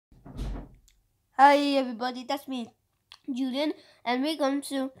Hi everybody, that's me, Julian, and we're going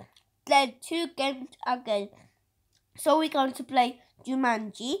to play 2 games again. So we're going to play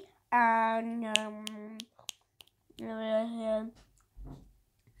Jumanji and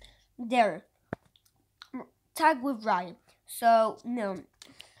there, tag with Ryan. So no,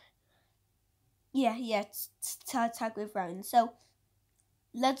 tag with Ryan. So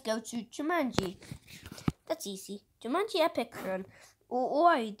let's go to Jumanji. That's easy. Jumanji Epic Run. All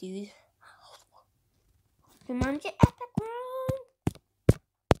I do. Jumanji Epic Run.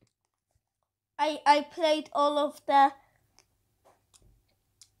 I played all of the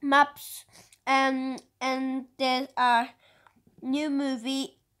maps and there's a new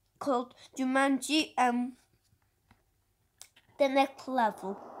movie called Jumanji the next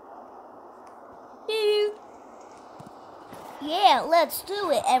level. Yeah, let's do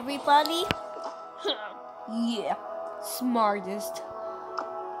it, everybody. Yeah, smartest.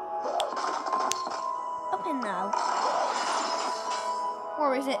 Open now.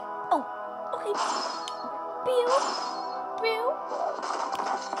 Where is it? Oh, okay. Pew.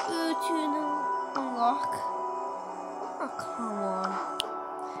 To unlock. Oh, come on.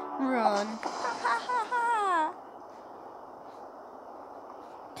 Run.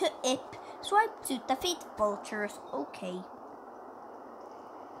 To it. Swipe to defeat vultures. Okay.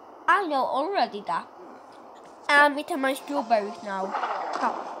 I know already that. I'm eating my strawberries now.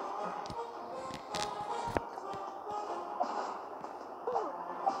 Oh.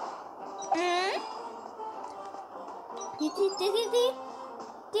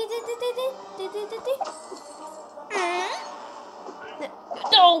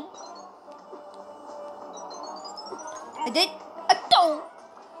 No. I did. No.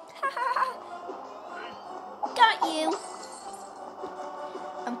 Got you.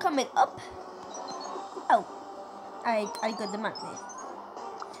 I'm coming up. Oh, I got the magnet.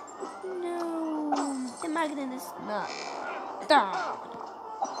 No, the magnet is not down.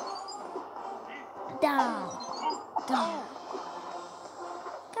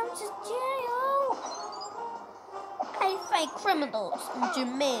 Come to jail. I fight criminals in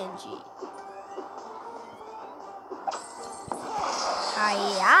Jumanji.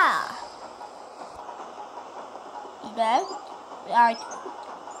 Hiya. You know? Right.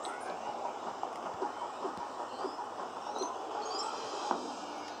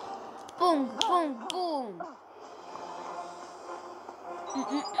 Boom.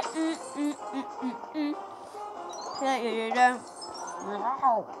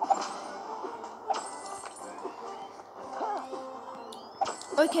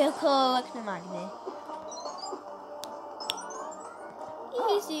 Okay, collect the magnet.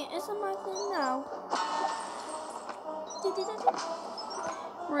 Easy, it's a magnet now.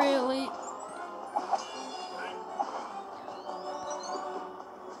 Really?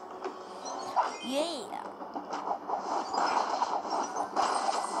 Yeah.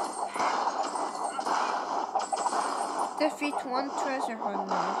 Defeat one treasure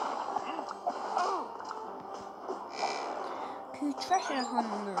hunter. Two treasure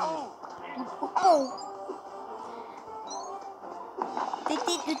hunter. Oh.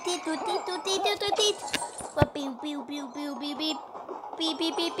 Beep.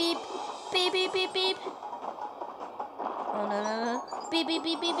 Oh no. Beep.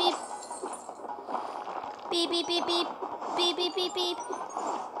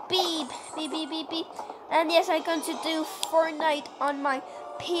 Beep. And yes, I'm going to do Fortnite on my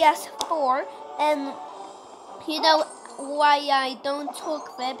PS4. And you know why I don't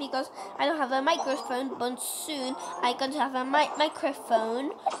talk there? Because I don't have a microphone. But soon I'm going to have a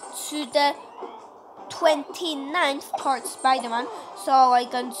microphone to the 29th part Spider-Man. So I'm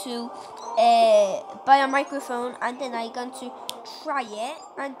going to buy a microphone, and then I'm going to try it,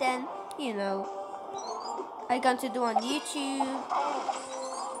 and then I'm going to do on YouTube,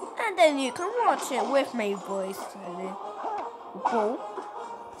 and then you can watch it with my voice. Boom.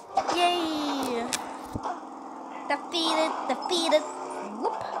 Yay! Defeated.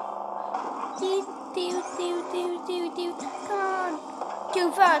 Whoop. Do. Come on. Too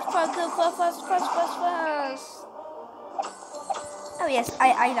fast. Oh yes,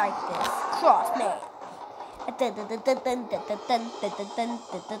 I like this. Cross man.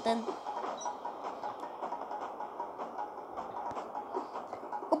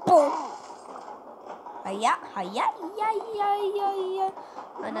 Boom. Hiya.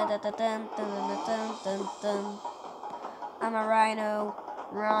 I'm a rhino.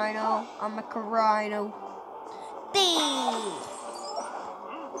 I'm a rhino.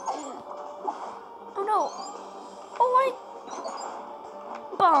 Oh no. Oh,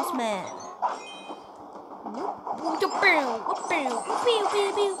 boss man.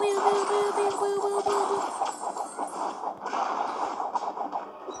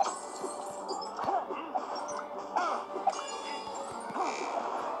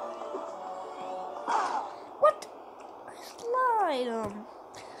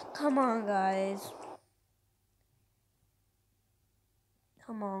 Come on, guys.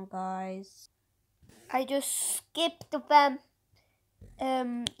 Come on, guys. I just skipped the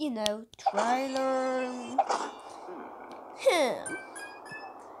trailer.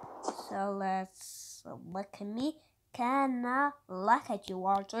 So let's look at me. Cannot look at you,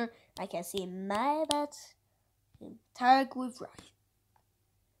 Walter. I can see my butt. Tag with Ryan.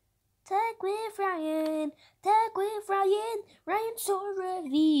 Tag with Ryan. Tag with Ryan. Ryan saw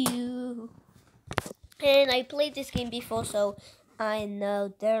review. And I played this game before, so I know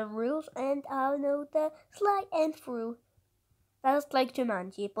the rules and I know the slide and through. That's like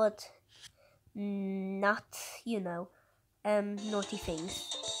Jumanji, but not, naughty things.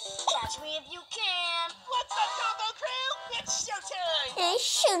 Catch me if you can. What's up, Combo Crew? It's showtime. It's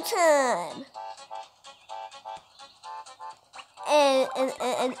showtime.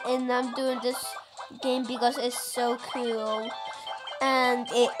 And I'm doing this game because it's so cool. And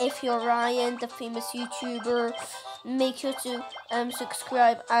if you're Ryan, the famous YouTuber, make sure to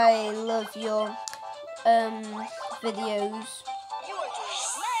subscribe. I love your videos. You are doing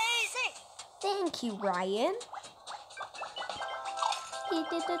amazing. Thank you, Ryan. Great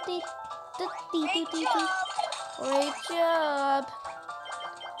job.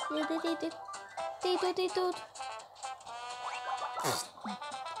 You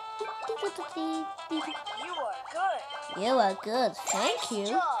are good. You are good. Thank you. Nice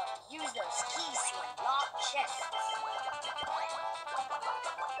job. Use those keys to unlock chests.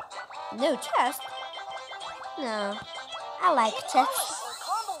 No chest? No. I like chests. Or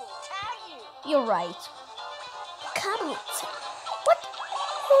Combo will tag you. You're right. Combo. What?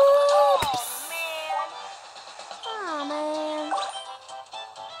 Oops. Oh, Oh, man. man.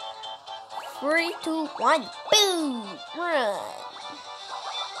 3, 2, 1. Boom. Run.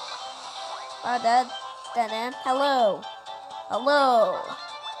 Hello. Hello.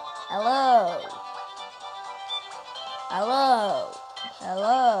 Hello. Hello.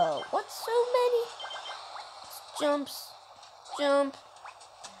 Hello. What's so many jumps? Jump.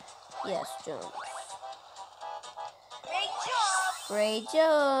 Yes, jump. Great job. Great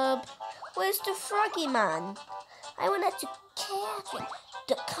job. Where's the froggy man? I wanted to catch him.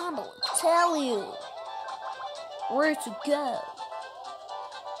 The combo will tell you where to go.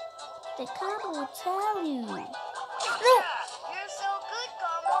 The combo will tell you. No. You're so good,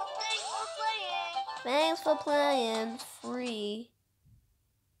 Combo. Thanks for playing. Thanks for playing. Free.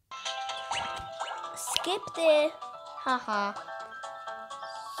 Skipped it. Haha.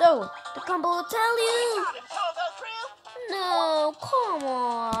 So, the combo will tell you. Got it, Combo Crew. No, come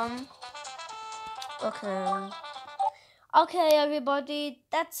on. Okay. Okay, everybody,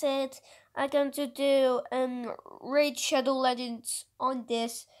 that's it. I'm going to do Raid Shadow Legends on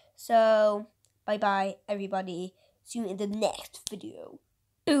this. So, bye-bye, everybody. See you in the next video.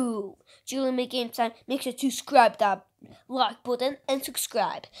 Boom! Julian make game time. Make sure to subscribe that like button and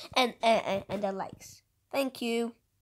subscribe and the likes. Thank you.